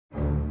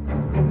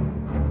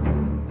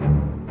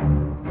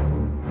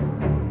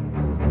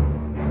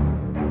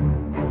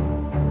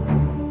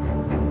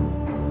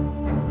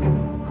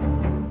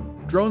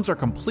drones are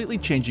completely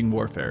changing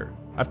warfare.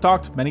 I've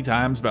talked many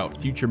times about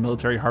future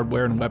military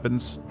hardware and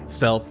weapons,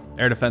 stealth,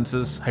 air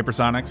defenses,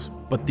 hypersonics,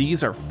 but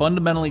these are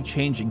fundamentally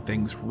changing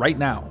things right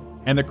now.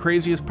 And the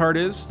craziest part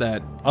is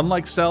that,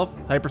 unlike stealth,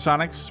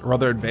 hypersonics, or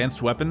other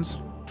advanced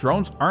weapons,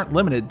 drones aren't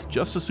limited to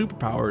just the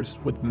superpowers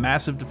with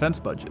massive defense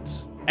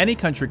budgets. Any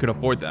country could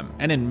afford them,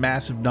 and in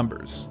massive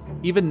numbers.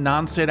 Even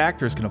non-state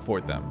actors can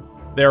afford them.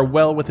 They are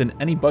well within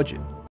any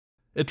budget.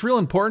 It's real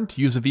important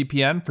to use a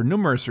VPN for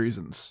numerous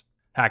reasons.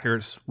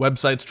 Hackers,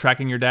 websites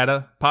tracking your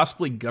data,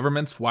 possibly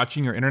governments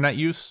watching your internet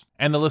use,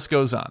 and the list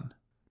goes on.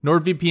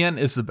 NordVPN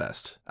is the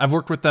best. I've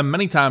worked with them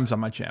many times on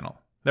my channel.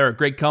 They're a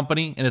great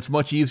company, and it's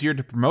much easier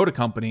to promote a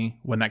company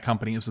when that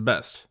company is the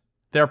best.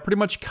 They are pretty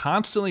much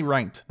constantly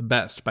ranked the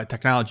best by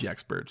technology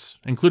experts,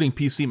 including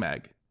PC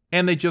Mag.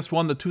 And they just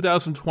won the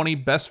 2020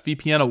 Best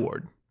VPN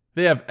Award.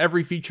 They have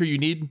every feature you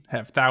need,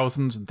 have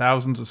thousands and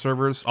thousands of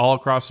servers all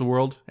across the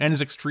world, and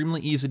is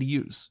extremely easy to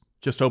use.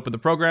 Just open the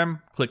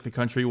program, click the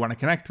country you want to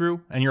connect through,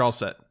 and you're all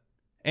set.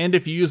 And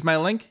if you use my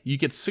link, you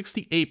get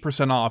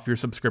 68% off your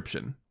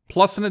subscription,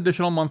 plus an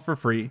additional month for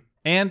free,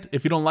 and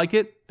if you don't like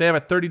it, they have a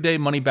 30-day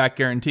money-back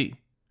guarantee.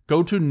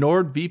 Go to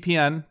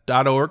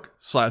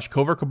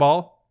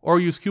nordvpn.org/covercabal or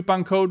use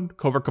coupon code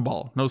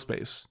COVERCABAL, no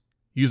space.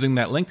 Using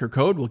that link or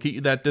code will get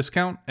you that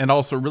discount and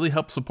also really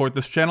help support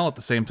this channel at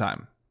the same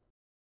time.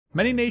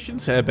 Many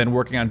nations have been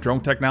working on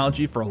drone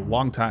technology for a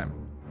long time.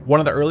 One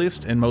of the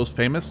earliest and most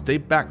famous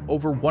date back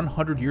over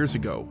 100 years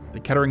ago, the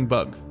Kettering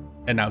Bug.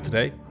 And now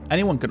today,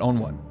 anyone can own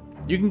one.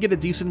 You can get a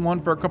decent one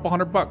for a couple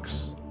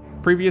 $100.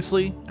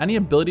 Previously, any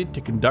ability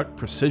to conduct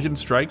precision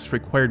strikes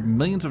required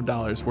millions of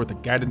dollars worth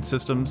of guidance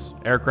systems,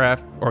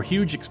 aircraft, or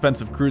huge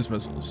expensive cruise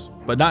missiles,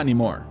 but not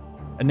anymore.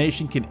 A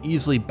nation can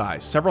easily buy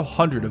several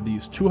hundred of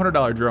these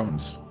 $200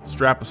 drones,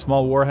 strap a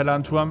small warhead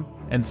onto them,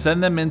 and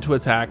send them in to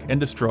attack and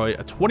destroy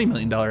a $20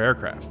 million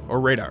aircraft or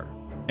radar.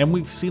 And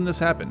we've seen this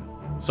happen.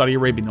 Saudi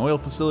Arabian oil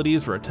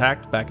facilities were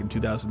attacked back in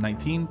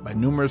 2019 by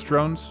numerous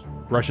drones.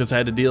 Russia's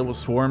had to deal with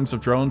swarms of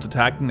drones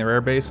attacking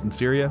their airbase in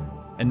Syria.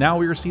 And now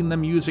we are seeing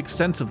them used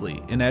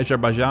extensively in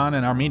Azerbaijan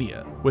and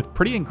Armenia, with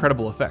pretty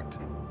incredible effect.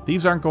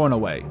 These aren't going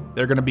away,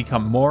 they're going to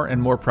become more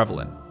and more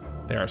prevalent.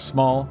 They are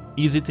small,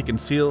 easy to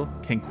conceal,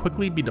 can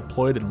quickly be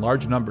deployed in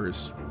large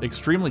numbers,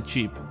 extremely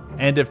cheap,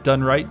 and if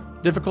done right,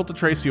 difficult to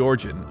trace the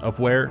origin of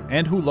where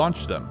and who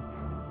launched them.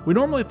 We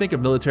normally think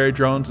of military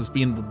drones as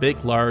being the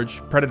big,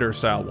 large,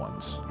 Predator-style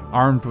ones,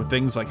 armed with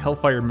things like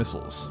Hellfire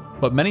missiles,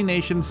 but many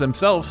nations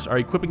themselves are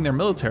equipping their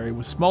military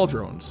with small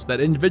drones that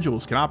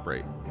individuals can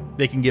operate.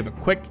 They can give a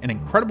quick and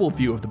incredible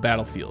view of the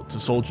battlefield to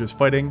soldiers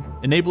fighting,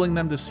 enabling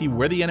them to see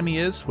where the enemy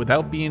is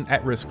without being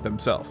at risk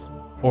themselves.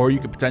 Or you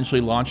could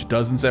potentially launch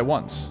dozens at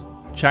once.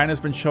 China's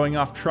been showing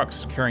off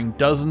trucks carrying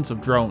dozens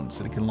of drones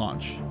that it can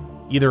launch.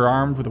 Either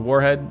armed with a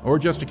warhead or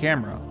just a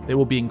camera, they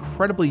will be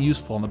incredibly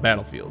useful on the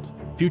battlefield.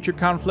 Future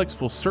conflicts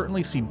will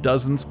certainly see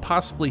dozens,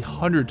 possibly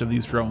hundreds of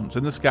these drones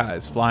in the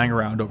skies flying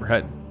around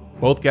overhead,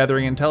 both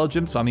gathering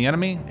intelligence on the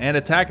enemy and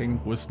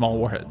attacking with small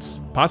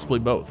warheads, possibly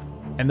both.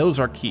 And those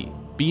are key.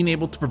 Being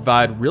able to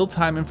provide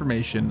real-time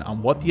information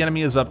on what the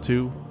enemy is up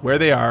to, where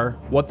they are,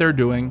 what they're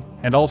doing,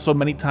 and also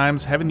many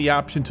times having the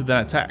option to then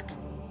attack.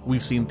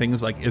 We've seen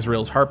things like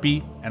Israel's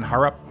IAI and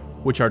Harop,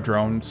 which are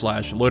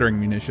drone/loitering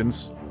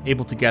munitions,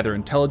 able to gather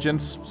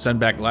intelligence, send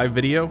back live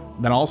video,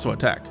 then also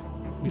attack.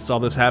 We saw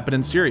this happen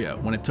in Syria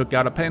when it took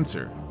out a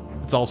Panzer.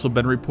 It's also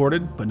been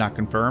reported, but not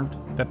confirmed,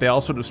 that they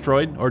also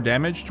destroyed or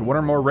damaged one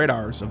or more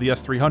radars of the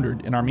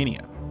S-300 in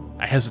Armenia.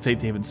 I hesitate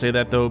to even say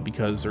that though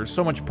because there's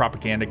so much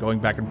propaganda going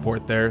back and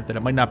forth there that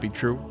it might not be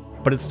true,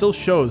 but it still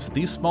shows that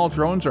these small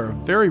drones are a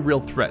very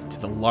real threat to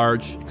the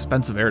large,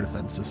 expensive air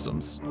defense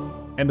systems.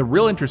 And the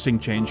real interesting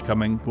change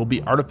coming will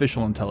be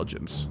artificial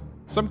intelligence.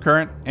 Some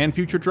current and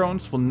future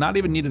drones will not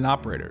even need an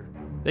operator.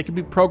 They can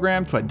be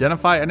programmed to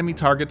identify enemy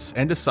targets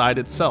and decide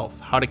itself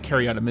how to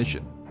carry out a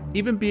mission,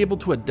 even be able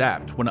to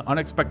adapt when an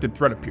unexpected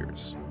threat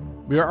appears.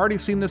 We are already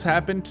seeing this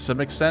happen to some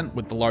extent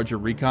with the larger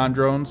recon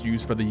drones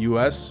used by the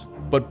US,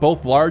 but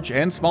both large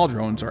and small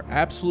drones are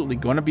absolutely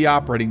going to be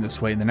operating this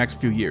way in the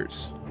next few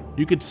years.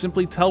 You could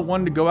simply tell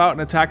one to go out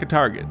and attack a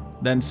target,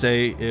 then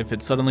say if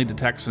it suddenly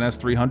detects an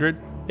S-300,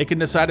 it can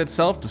decide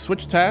itself to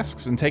switch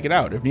tasks and take it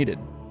out if needed.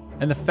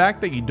 And the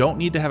fact that you don't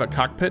need to have a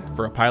cockpit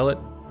for a pilot,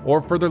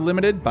 or further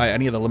limited by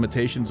any of the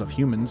limitations of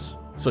humans,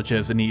 such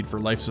as the need for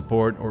life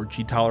support or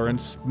G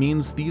tolerance,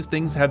 means these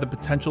things have the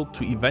potential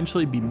to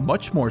eventually be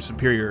much more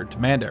superior to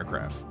manned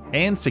aircraft,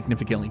 and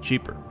significantly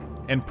cheaper.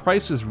 And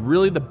price is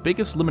really the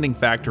biggest limiting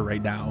factor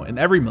right now in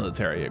every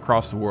military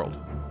across the world.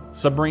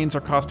 Submarines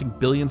are costing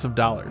billions of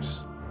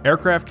dollars.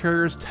 Aircraft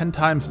carriers 10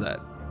 times that.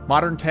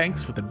 Modern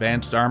tanks with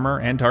advanced armor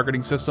and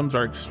targeting systems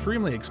are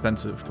extremely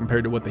expensive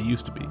compared to what they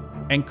used to be.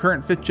 And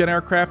current 5th gen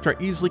aircraft are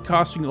easily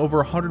costing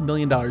over $100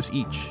 million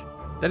each.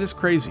 That is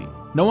crazy.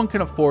 No one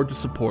can afford to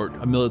support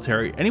a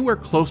military anywhere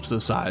close to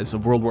the size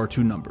of World War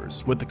II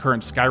numbers with the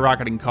current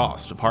skyrocketing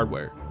cost of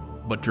hardware.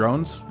 But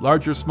drones,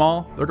 large or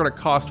small, they're going to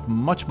cost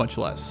much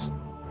less.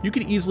 You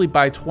could easily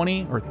buy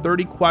 20 or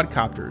 30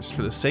 quadcopters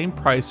for the same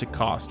price it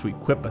costs to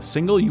equip a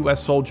single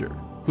US soldier,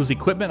 whose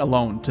equipment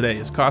alone today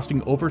is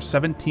costing over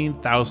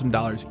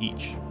 $17,000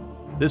 each.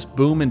 This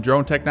boom in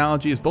drone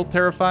technology is both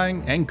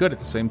terrifying and good at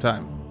the same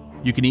time.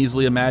 You can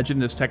easily imagine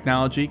this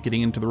technology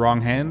getting into the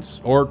wrong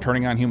hands or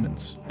turning on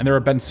humans, and there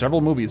have been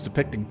several movies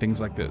depicting things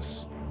like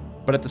this.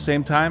 But at the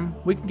same time,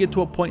 we can get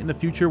to a point in the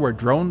future where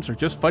drones are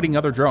just fighting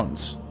other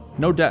drones.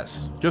 No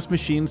deaths, just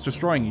machines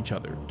destroying each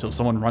other till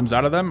someone runs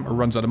out of them or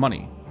runs out of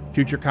money.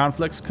 Future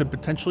conflicts could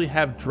potentially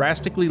have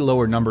drastically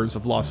lower numbers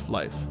of loss of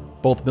life,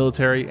 both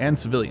military and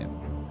civilian.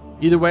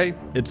 Either way,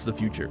 it's the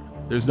future.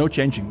 There's no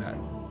changing that.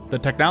 The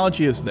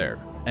technology is there,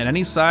 and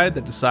any side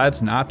that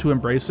decides not to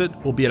embrace it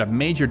will be at a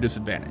major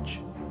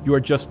disadvantage. You are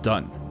just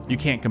done. You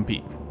can't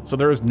compete, so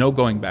there is no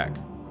going back.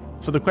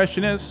 So the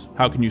question is,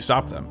 how can you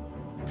stop them?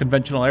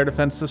 Conventional air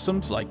defense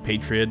systems like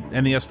Patriot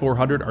and the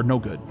S-400 are no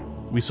good.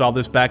 We saw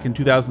this back in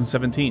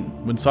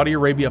 2017 when Saudi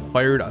Arabia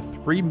fired a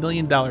 $3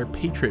 million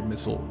Patriot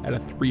missile at a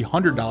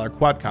 $300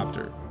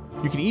 quadcopter.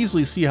 You can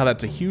easily see how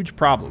that's a huge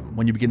problem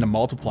when you begin to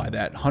multiply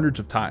that hundreds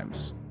of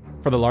times.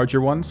 For the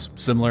larger ones,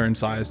 similar in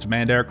size to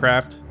manned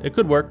aircraft, it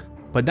could work,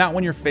 but not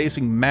when you're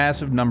facing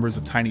massive numbers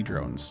of tiny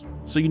drones,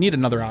 so you need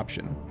another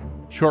option.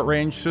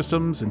 Short-range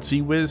systems and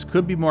Sea Whiz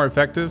could be more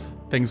effective,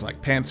 things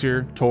like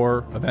Pantsir,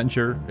 Tor,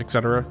 Avenger,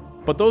 etc.,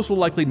 but those will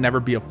likely never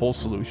be a full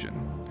solution,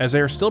 as they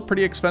are still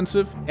pretty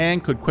expensive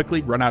and could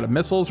quickly run out of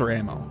missiles or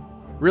ammo.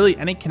 Really,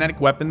 any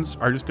kinetic weapons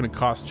are just going to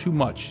cost too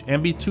much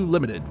and be too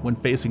limited when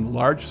facing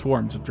large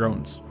swarms of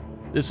drones.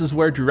 This is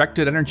where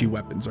directed energy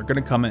weapons are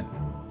going to come in.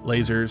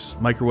 Lasers,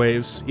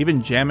 microwaves,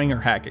 even jamming or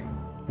hacking.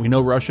 We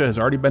know Russia has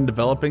already been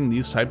developing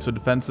these types of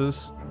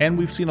defenses, and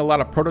we've seen a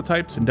lot of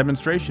prototypes and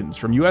demonstrations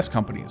from US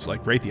companies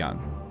like Raytheon.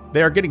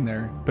 They are getting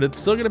there, but it's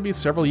still going to be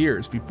several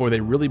years before they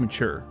really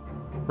mature.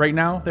 Right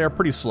now, they are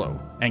pretty slow,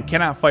 and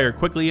cannot fire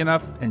quickly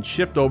enough and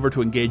shift over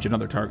to engage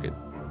another target.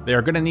 They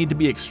are going to need to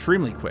be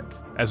extremely quick,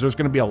 as there's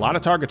going to be a lot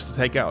of targets to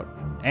take out,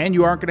 and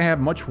you aren't going to have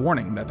much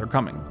warning that they're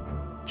coming.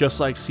 Just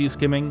like sea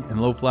skimming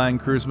and low-flying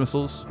cruise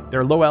missiles,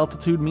 their low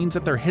altitude means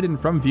that they're hidden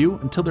from view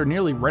until they're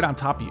nearly right on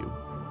top of you.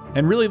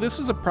 And really, this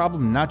is a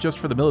problem not just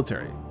for the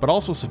military, but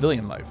also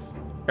civilian life.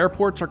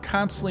 Airports are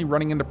constantly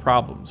running into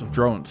problems of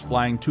drones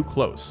flying too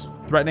close,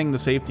 threatening the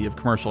safety of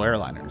commercial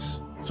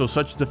airliners, so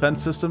such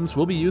defense systems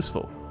will be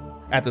useful.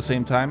 At the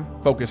same time,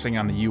 focusing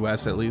on the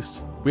US at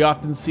least, we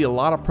often see a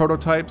lot of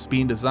prototypes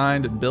being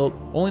designed and built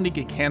only to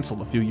get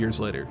cancelled a few years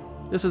later.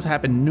 This has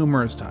happened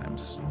numerous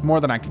times, more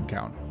than I can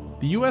count.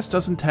 The US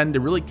doesn't tend to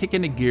really kick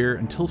into gear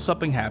until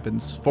something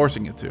happens,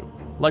 forcing it to,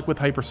 like with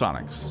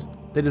hypersonics.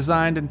 They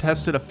designed and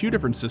tested a few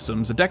different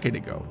systems a decade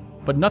ago,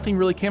 but nothing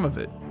really came of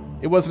it.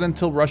 It wasn't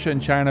until Russia and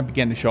China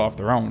began to show off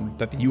their own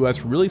that the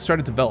US really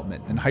started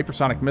development in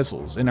hypersonic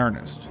missiles in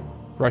earnest.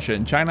 Russia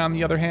and China, on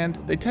the other hand,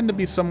 they tend to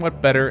be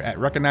somewhat better at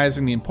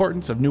recognizing the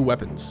importance of new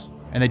weapons,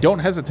 and they don't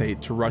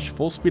hesitate to rush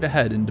full speed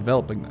ahead in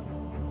developing them.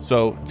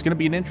 So it's going to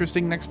be an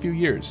interesting next few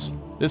years.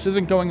 This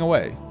isn't going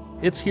away.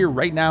 It's here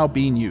right now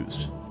being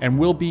used, and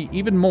will be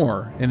even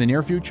more in the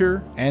near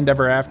future and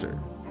ever after.